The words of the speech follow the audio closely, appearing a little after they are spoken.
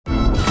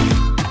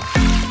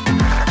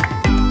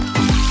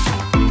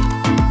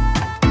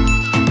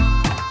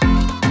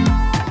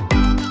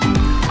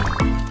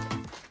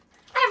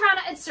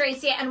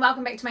and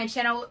welcome back to my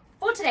channel.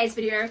 For today's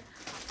video,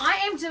 I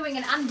am doing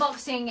an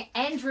unboxing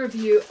and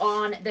review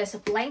on this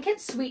blanket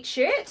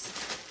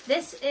sweatshirt.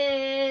 This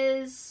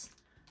is,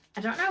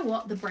 I don't know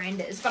what the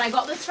brand is, but I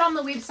got this from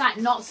the website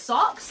Not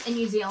Socks in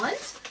New Zealand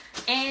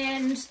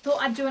and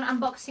thought I'd do an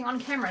unboxing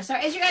on camera. So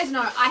as you guys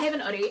know, I have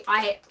an hoodie.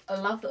 I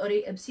love the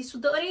hoodie, obsessed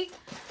with the hoodie.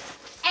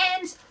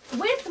 And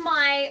with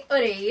my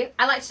hoodie,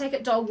 I like to take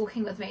it dog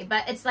walking with me,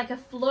 but it's like a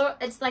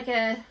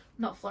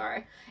not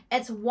fluoro,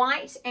 it's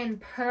white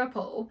and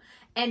purple,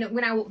 and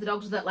when I walk the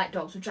dogs with it, like,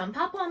 dogs will jump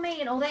up on me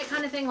and all that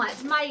kind of thing. Like,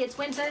 it's May, it's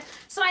winter,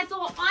 so I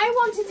thought I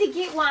wanted to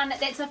get one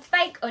that's a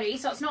fake hoodie,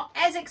 so it's not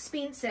as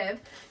expensive,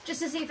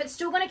 just to see if it's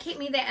still going to keep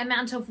me that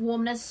amount of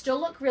warmness, still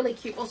look really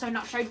cute, also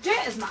not show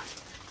dirt as much.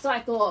 So I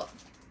thought,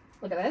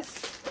 look at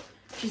this,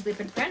 she's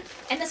leopard print,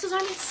 and this was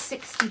only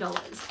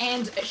 $60,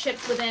 and it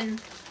ships within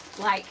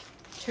like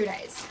 2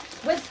 days.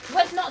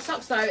 With Not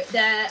Socks though,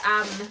 the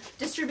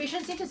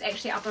distribution centre is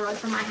actually up the road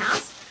from my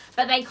house,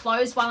 but they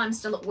close while I'm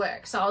still at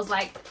work. So I was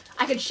like,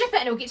 I could ship it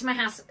and it'll get to my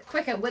house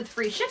quicker with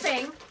free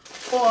shipping,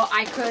 or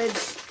I could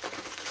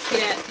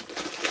get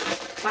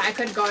it, like I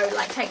could go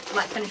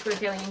finish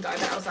work early and go.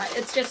 But I was like,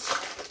 it's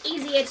just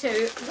easier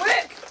to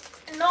work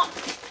and not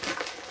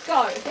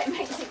go. If that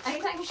makes sense. I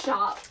need something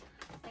sharp.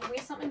 Like,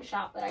 where's something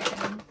sharp that I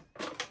can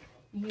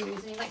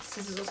use? I need like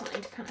scissors or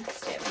something to kind of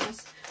stab on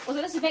this.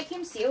 Also, this is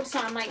vacuum sealed, so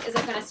I'm like, is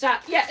it going to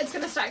start? Yeah, it's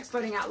going to start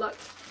exploding out, look.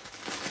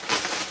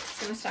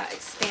 It's going to start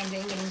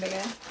expanding, getting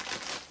bigger.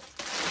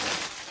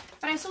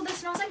 But I saw this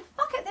and I was like,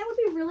 fuck it, that would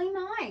be really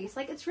nice.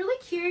 Like, it's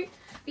really cute.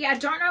 But yeah, I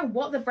don't know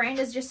what the brand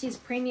is, just says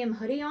premium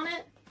hoodie on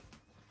it.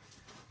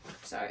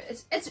 So,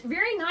 it's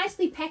very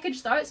nicely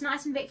packaged though. It's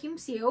nice and vacuum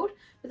sealed.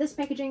 But this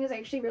packaging is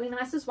actually really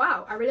nice as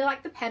well. I really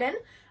like the pattern.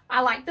 I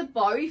like the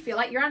bow. You feel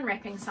like you're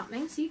unwrapping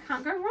something, so you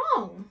can't go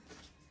wrong.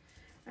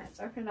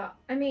 Let's open it up.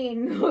 I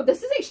mean,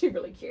 this is actually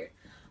really cute.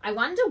 I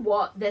wonder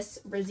what this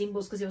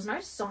resembles, because there was no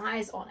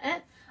size on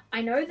it.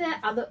 I know that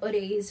other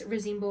hoodies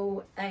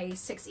resemble a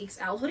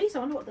 6XL hoodie, so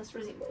I wonder what this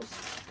resembles.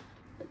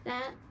 But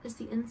that is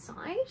the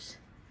inside.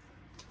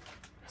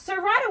 So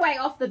right away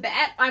off the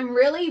bat, I'm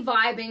really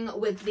vibing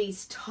with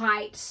these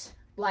tight,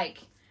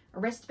 like,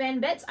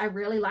 wristband bits. I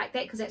really like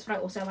that, because that's what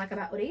I also like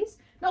about hoodies.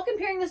 Not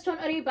comparing this to an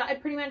hoodie, but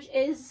it pretty much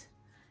is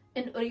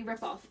an hoodie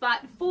ripoff.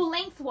 But for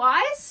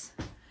lengthwise,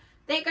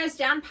 that goes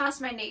down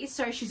past my knees,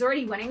 so she's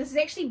already winning. This is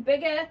actually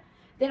bigger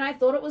than I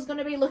thought it was going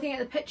to be. Looking at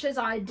the pictures,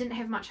 I didn't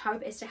have much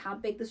hope as to how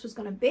big this was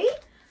going to be.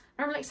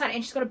 I'm really excited.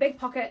 And she's got a big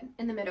pocket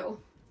in the middle,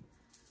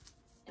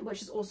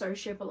 which is also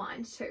Sherpa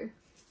lined too.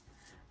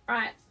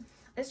 Alright,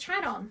 let's try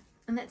it on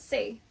and let's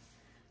see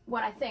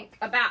what I think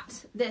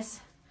about this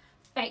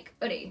fake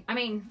hoodie. I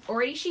mean,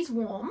 already she's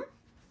warm.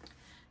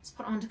 Let's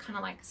put it on to kind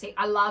of like see.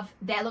 I love,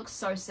 that looks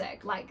so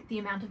sick. Like the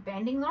amount of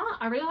bandings on it.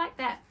 I really like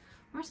that.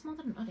 Almost smaller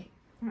than an hoodie.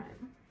 Alright.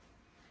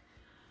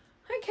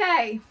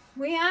 Okay,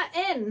 we are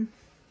in.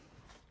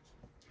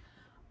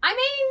 I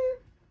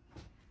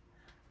mean,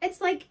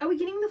 it's like, are we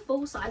getting the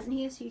full size in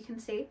here so you can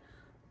see?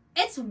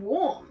 It's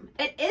warm.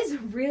 It is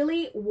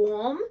really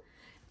warm.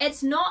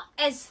 It's not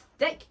as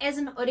thick as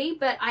an hoodie,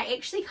 but I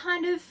actually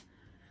kind of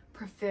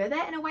prefer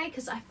that in a way,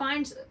 because I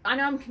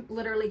know I'm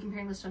literally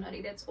comparing this to an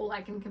hoodie. That's all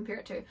I can compare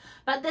it to.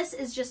 But this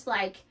is just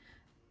like,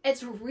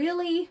 it's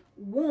really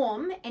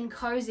warm and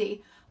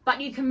cozy,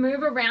 but you can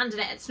move around in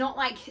it. It's not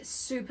like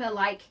super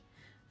like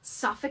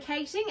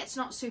suffocating. It's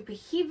not super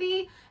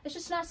heavy. It's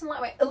just nice and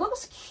lightweight. It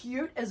looks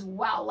cute as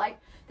well. Like,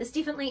 this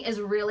definitely is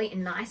really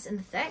nice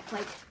and thick.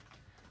 Like,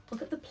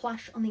 look at the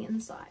plush on the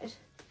inside.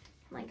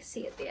 Like,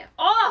 see it there.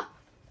 Oh,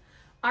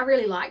 I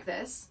really like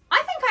this.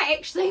 I think I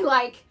actually,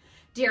 like,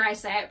 dare I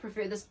say it,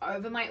 prefer this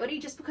over my hoodie,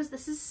 just because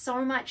this is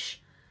so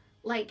much,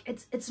 like,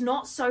 it's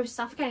not so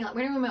suffocating. Like,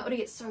 when I wear my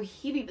hoodie, it's so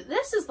heavy, but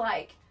this is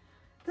like,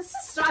 this is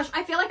stylish.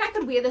 I feel like I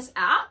could wear this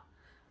out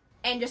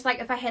and just like,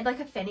 if I had like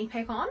a fanny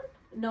pack on,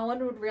 no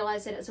one would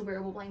realize that it's a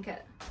wearable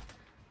blanket.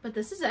 But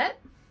this is it.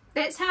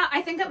 That's how,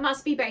 I think it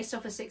must be based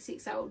off a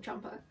 6XL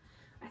jumper,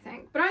 I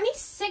think. But only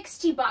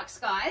 60 bucks,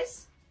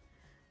 guys.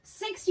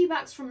 60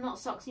 bucks from Not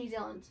Socks New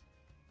Zealand.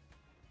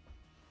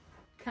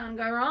 Can't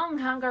go wrong,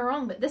 can't go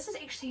wrong. But this is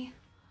actually,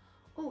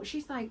 oh,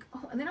 she's like,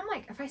 oh, and then I'm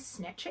like, if I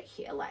snatch it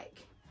here,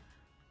 like,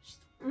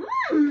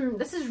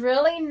 this is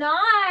really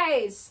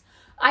nice.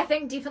 I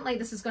think definitely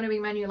this is going to be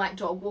my new, like,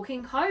 dog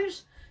walking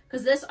coat.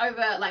 Because this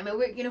over, like, my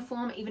work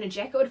uniform, even a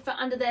jacket would fit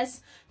under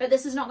this. But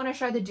this is not going to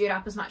show the dirt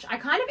up as much. I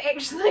kind of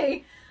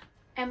actually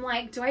am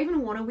like, do I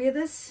even want to wear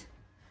this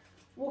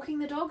walking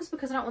the dogs?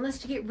 Because I don't want this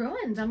to get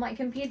ruined. I'm like,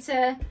 compared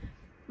to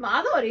my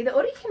other hoodie, the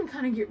hoodie can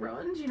kind of get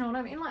ruined. You know what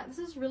I mean? Like, this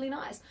is really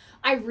nice.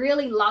 I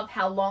really love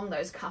how long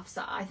those cuffs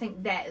are. I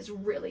think that is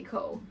really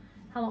cool,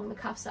 how long the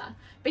cuffs are.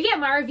 But yeah,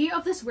 my review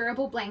of this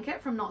wearable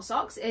blanket from Not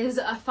Socks is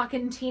a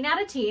fucking 10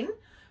 out of 10.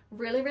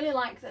 Really, really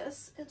like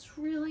this. It's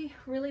really,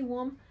 really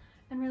warm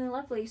and really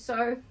lovely.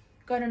 So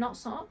go to Not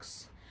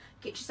Socks,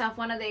 get yourself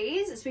one of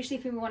these, especially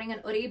if you're wanting an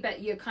hoodie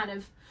but you're kind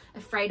of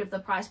afraid of the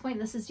price point.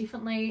 This is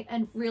definitely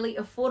a really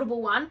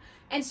affordable one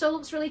and still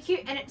looks really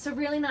cute, and it's a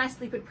really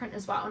nice leopard print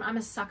as well, and I'm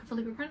a sucker for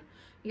leopard print.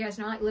 You guys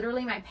know, like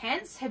literally my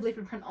pants have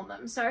leopard print on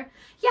them. So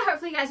yeah,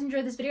 hopefully you guys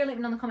enjoyed this video. Let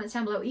me know in the comments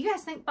down below what you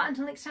guys think. But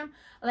until next time,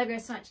 I love you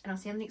guys so much and I'll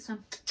see you in the next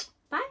one.